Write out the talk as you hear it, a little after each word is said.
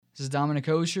This is Dominic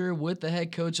Osher with the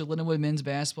head coach of Lindenwood men's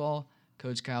basketball,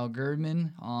 Coach Kyle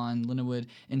Girdman, on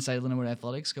Inside Lindenwood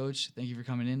Athletics. Coach, thank you for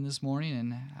coming in this morning,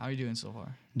 and how are you doing so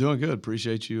far? Doing good.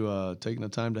 Appreciate you taking the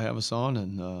time to have us on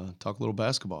and talk a little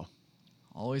basketball.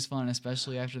 Always fun,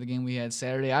 especially after the game we had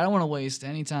Saturday. I don't want to waste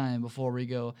any time before we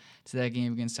go to that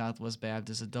game against Southwest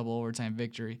Baptist, a double overtime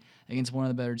victory against one of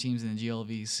the better teams in the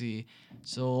GLVC.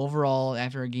 So overall,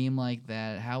 after a game like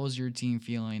that, how was your team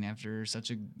feeling after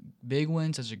such a big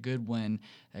win, such a good win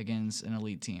against an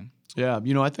elite team? Yeah,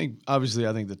 I think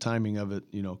the timing of it,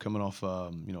 coming off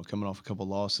a couple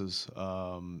losses,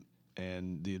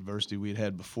 and the adversity we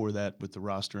had before that with the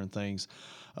roster and things.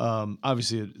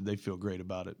 Obviously, they feel great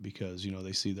about it because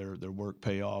they see their work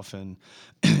pay off and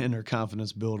and their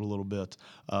confidence build a little bit.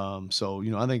 So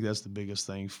I think that's the biggest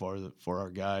thing for our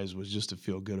guys was just to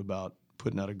feel good about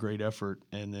putting out a great effort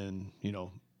and then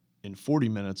in 40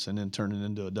 minutes and then turning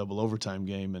into a double overtime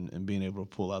game and being able to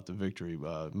pull out the victory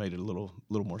made it a little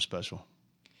more special.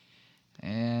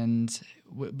 And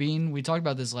we talked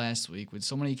about this last week, with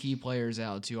so many key players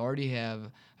out, to already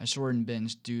have a shortened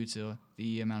bench due to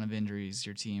the amount of injuries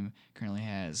your team currently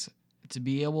has, to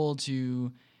be able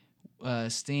to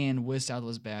stand with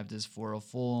Southwest Baptist for a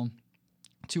full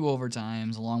 2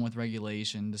 overtimes along with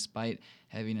regulation despite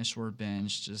having a short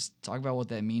bench. Just talk about what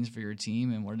that means for your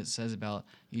team and what it says about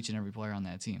each and every player on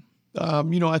that team.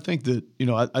 I think that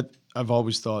I've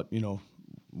always thought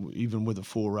even with a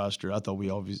full roster, I thought we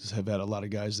always have had a lot of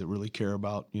guys that really care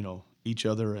about, each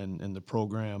other and the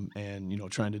program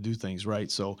and, trying to do things right.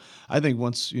 So I think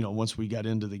once we got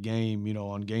into the game,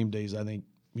 on game days, I think,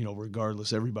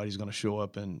 regardless, everybody's going to show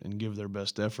up and give their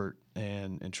best effort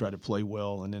and try to play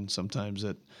well. And then sometimes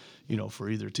that, for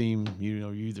either team,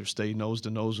 you either stay nose to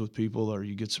nose with people or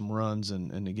you get some runs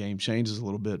and the game changes a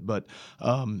little bit. But,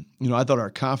 I thought our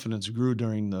confidence grew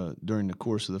during the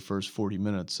course of the first 40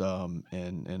 minutes.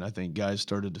 And I think guys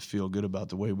started to feel good about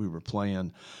the way we were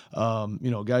playing.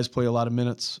 Guys play a lot of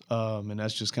minutes, and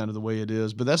that's just kind of the way it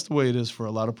is. But that's the way it is for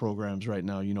a lot of programs right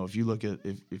now. If you look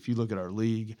at our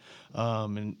league,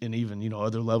 and even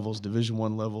other levels, Division I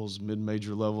levels,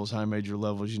 mid-major levels, high-major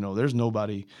levels, there's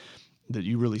nobody that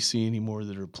you really see anymore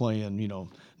that are playing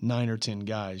 9 or 10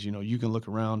 guys. You can look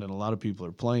around and a lot of people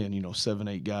are playing 7,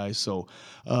 8 guys. So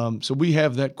we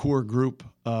have that core group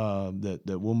that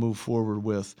we'll move forward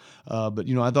with. But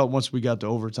I thought once we got to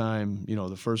overtime,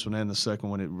 the first one and the second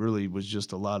one, it really was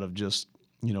just a lot of just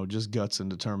guts and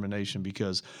determination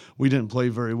because we didn't play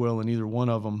very well in either one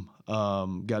of them.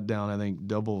 Got down, I think,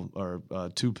 double or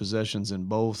 2 possessions in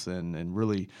both, and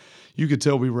really you could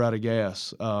tell we were out of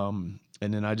gas.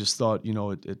 And then I just thought,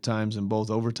 at times in both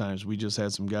overtimes, we just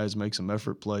had some guys make some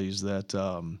effort plays that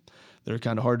they're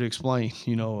kind of hard to explain.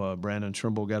 Brandon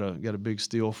Trimble got a big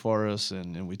steal for us,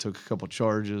 and we took a couple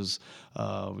charges.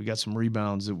 We got some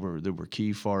rebounds that were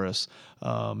key for us,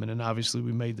 and then obviously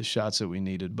we made the shots that we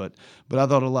needed. But I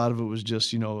thought a lot of it was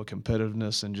just a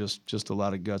competitiveness and just a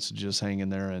lot of guts to just hang in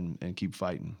there and keep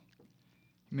fighting.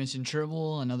 You mentioned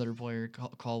Trimble, another player,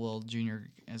 Caldwell Jr.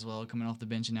 as well, coming off the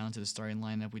bench and now into the starting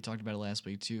lineup. We talked about it last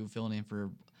week too, filling in for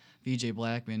VJ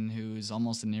Blackman, who's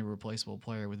almost an irreplaceable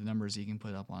player with the numbers he can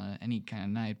put up on any kind of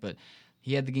night. But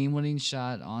he had the game-winning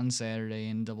shot on Saturday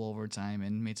in double overtime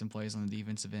and made some plays on the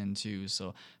defensive end too.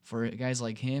 So for guys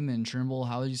like him and Trimble,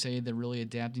 how would you say they're really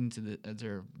adapting to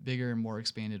their bigger and more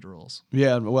expanded roles?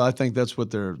 Yeah, well, I think that's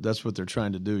what they're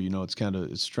trying to do.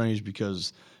 It's strange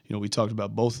because we talked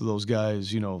about both of those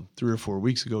guys 3 or 4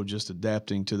 weeks ago, just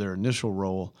adapting to their initial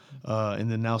role,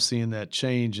 and then now seeing that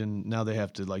change, and now they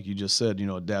have to, like you just said,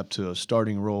 adapt to a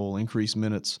starting role, increase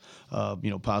minutes,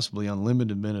 possibly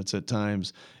unlimited minutes at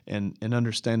times, and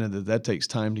understanding that takes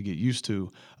time to get used to.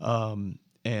 And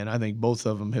I think both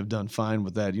of them have done fine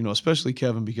with that, especially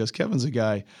Kevin, because Kevin's a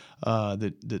guy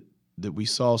that we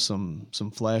saw some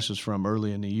flashes from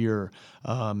early in the year,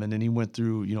 and then he went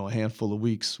through a handful of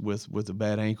weeks with a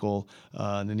bad ankle,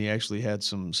 and then he actually had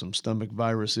some stomach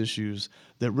virus issues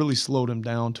that really slowed him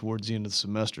down towards the end of the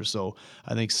semester. So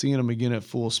I think seeing him again at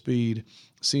full speed,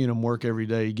 seeing him work every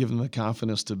day, giving him the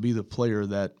confidence to be the player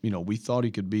that we thought he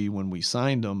could be when we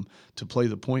signed him to play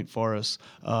the point for us.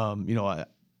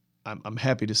 I'm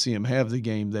happy to see him have the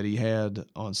game that he had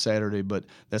on Saturday, but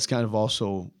that's kind of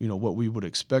also, what we would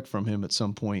expect from him at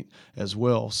some point as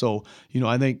well. So,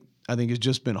 I think it's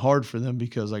just been hard for them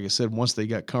because, like I said, once they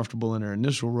got comfortable in their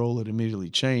initial role, it immediately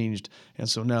changed, and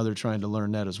so now they're trying to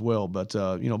learn that as well. But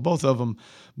both of them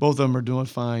are doing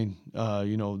fine.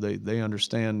 They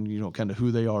understand kind of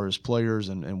who they are as players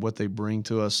and what they bring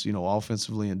to us,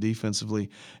 offensively and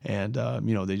defensively, and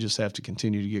they just have to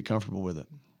continue to get comfortable with it.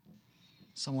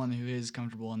 someone who is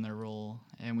comfortable in their role,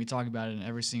 and we talk about it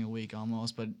every single week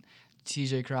almost, but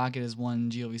TJ Crockett has won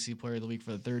GLVC Player of the Week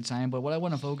for the third time. But what I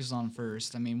want to focus on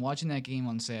first, I mean, watching that game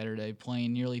on Saturday,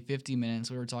 playing nearly 50 minutes,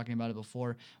 we were talking about it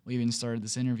before we even started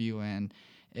this interview, and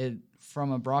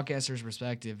from a broadcaster's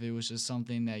perspective, it was just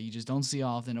something that you just don't see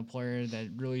often, a player that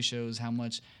really shows how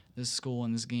much this school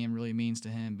and this game really means to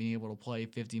him, being able to play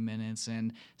 50 minutes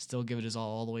and still give it his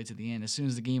all the way to the end. As soon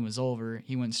as the game was over,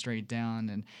 he went straight down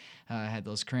and had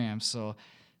those cramps. So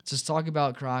just talk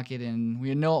about Crockett, and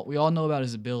we all know about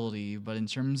his ability, but in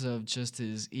terms of just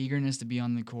his eagerness to be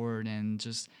on the court and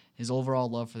just his overall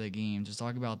love for the game, just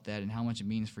talk about that and how much it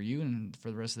means for you and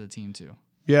for the rest of the team too.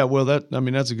 Yeah, well,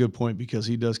 that's a good point because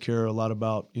he does care a lot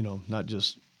about, not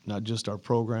just our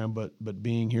program, but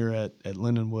being here at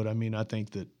Lindenwood. I mean, I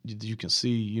think that you can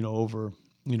see, over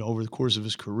the course of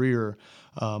his career,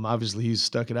 obviously he's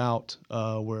stuck it out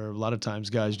where a lot of times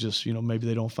guys just, maybe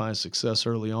they don't find success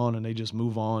early on and they just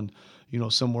move on,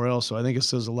 somewhere else. So I think it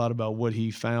says a lot about what he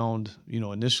found,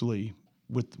 initially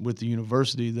with the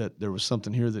university, that there was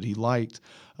something here that he liked.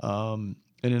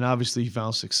 And then obviously he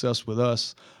found success with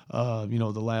us,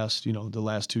 the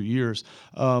last 2 years.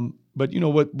 But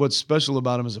what's special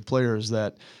about him as a player is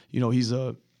that, he's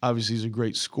a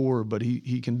great scorer, but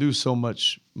he can do so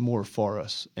much more for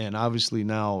us. And obviously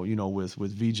now, with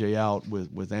VJ out,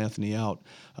 with Anthony out,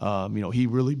 he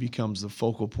really becomes the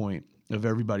focal point of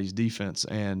everybody's defense.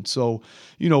 And so,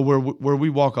 where we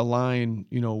walk a line,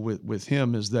 with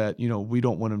him is that, we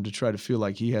don't want him to try to feel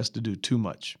like he has to do too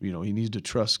much. He needs to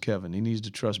trust Kevin. He needs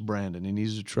to trust Brandon. He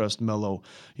needs to trust Melo,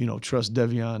 trust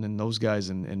Devion and those guys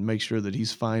and make sure that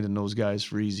he's finding those guys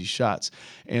for easy shots.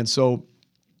 And so,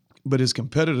 but his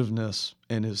competitiveness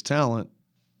and his talent,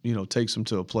 takes him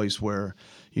to a place where,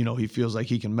 he feels like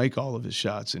he can make all of his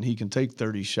shots and he can take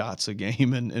 30 shots a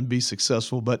game and be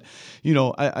successful. But,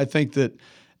 I think that,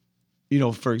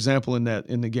 for example,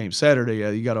 in the game Saturday,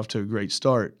 he got off to a great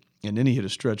start and then he hit a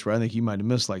stretch where I think he might have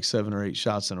missed like 7 or 8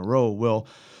 shots in a row. Well,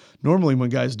 normally when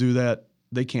guys do that,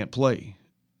 they can't play.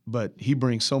 But he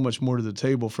brings so much more to the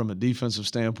table from a defensive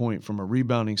standpoint, from a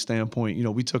rebounding standpoint.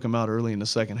 We took him out early in the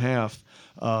second half,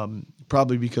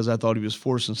 probably because I thought he was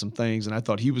forcing some things, and I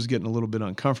thought he was getting a little bit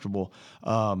uncomfortable.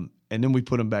 And then we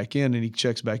put him back in, and he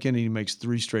checks back in, and he makes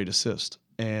 3 straight assists.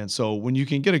 And so when you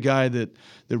can get a guy that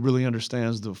really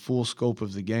understands the full scope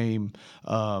of the game,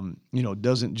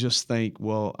 doesn't just think,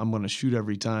 well, I'm going to shoot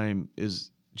every time,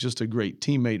 is just a great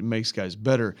teammate and makes guys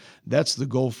better. That's the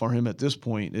goal for him at this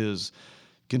point is –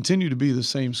 continue to be the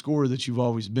same scorer that you've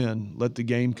always been. Let the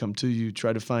game come to you.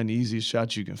 Try to find the easiest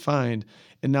shots you can find,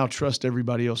 and now trust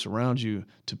everybody else around you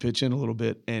to pitch in a little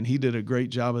bit. And he did a great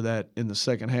job of that in the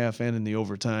second half and in the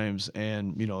overtimes.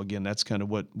 And, again, that's kind of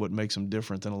what makes him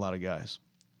different than a lot of guys.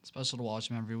 Special to watch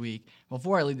him every week.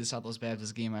 Before I leave the Southwest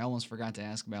Baptist game, I almost forgot to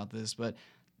ask about this, but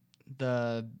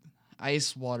the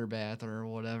ice water bath or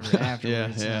whatever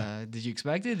afterwards. Yeah. Did you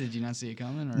expect it? Did you not see it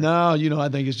coming? Or? No, I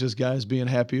think it's just guys being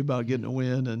happy about getting a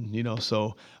win. And,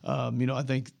 so, I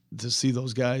think to see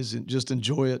those guys just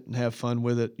enjoy it and have fun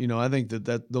with it, I think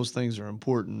that those things are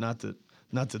important. Not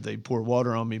that they pour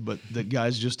water on me, but that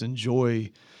guys just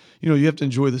enjoy, you have to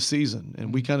enjoy the season.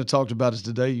 And we kind of talked about it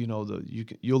today,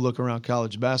 you'll look around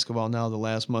college basketball now the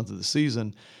last month of the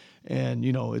season, and,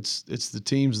 it's the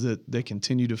teams that they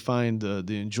continue to find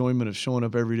the enjoyment of showing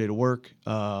up every day to work,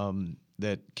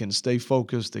 that can stay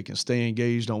focused, they can stay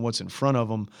engaged on what's in front of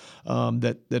them,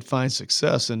 that find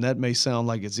success. And that may sound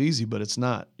like it's easy, but it's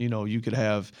not. You're going to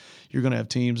have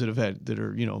teams that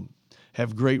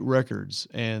have great records,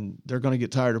 and they're going to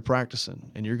get tired of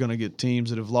practicing. And you're going to get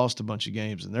teams that have lost a bunch of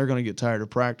games, and they're going to get tired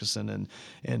of practicing.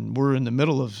 And we're in the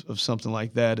middle of something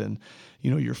like that. And,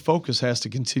 your focus has to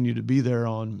continue to be there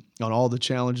on all the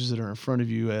challenges that are in front of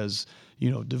you as,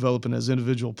 developing as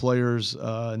individual players,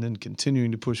 and then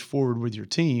continuing to push forward with your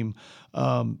team.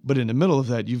 But in the middle of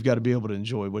that, you've got to be able to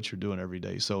enjoy what you're doing every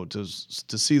day. So to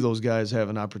see those guys have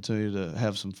an opportunity to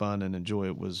have some fun and enjoy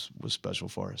it was special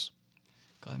for us.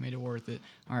 Glad I made it worth it.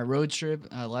 All right, road trip.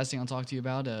 Last thing I'll talk to you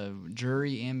about,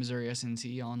 Drury and Missouri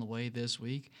S&T on the way this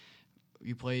week.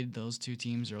 You played those two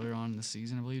teams earlier on in the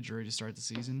season, I believe, Drury to start the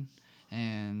season.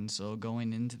 And so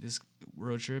going into this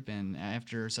road trip and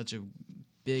after such a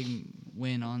big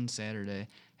win on Saturday,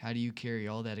 how do you carry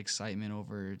all that excitement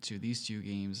over to these two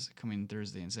games coming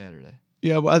Thursday and Saturday?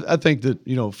 Yeah, well, I think that,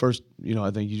 first,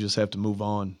 I think you just have to move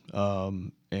on,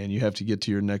 and you have to get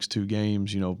to your next two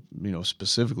games.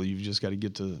 Specifically, you've just got to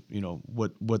get to,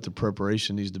 what the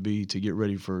preparation needs to be to get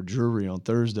ready for Drury on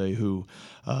Thursday, who,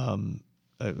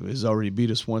 has already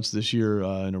beat us once this year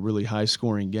in a really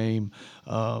high-scoring game.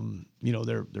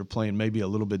 They're playing maybe a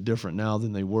little bit different now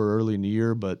than they were early in the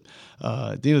year, but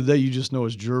at the end of the day, you just know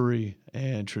it's Drury,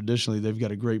 and traditionally they've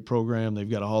got a great program. They've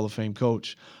got a Hall of Fame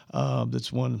coach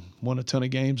that's won a ton of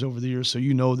games over the years, so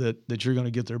you know that you're going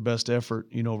to get their best effort,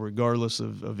 regardless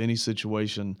of any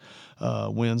situation,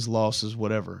 wins, losses,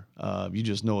 whatever. You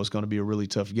just know it's going to be a really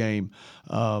tough game,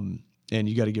 and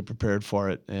you got to get prepared for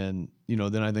it. And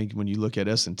then I think when you look at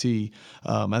S&T,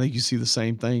 I think you see the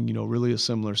same thing, really a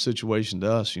similar situation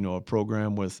to us, a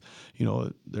program with,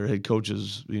 their head coach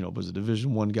was a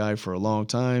Division I guy for a long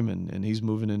time, and he's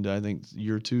moving into, I think,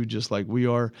 year 2 just like we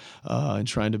are, and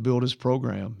trying to build his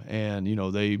program. And,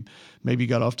 they maybe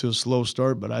got off to a slow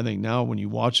start, but I think now when you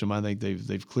watch them, I think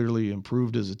they've clearly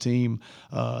improved as a team.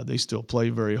 They still play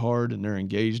very hard, and they're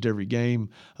engaged every game.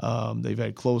 They've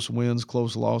had close wins,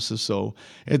 close losses. So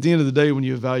at the end of the day, when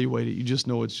you evaluate it, you just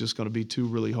know it's just going to be 2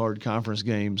 really hard conference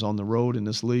games on the road in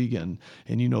this league, and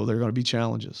they're going to be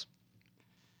challenges.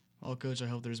 Well, Coach, I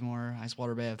hope there's more ice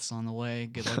water baths on the way.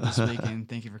 Good luck this weekend.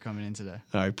 Thank you for coming in today.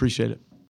 I appreciate it.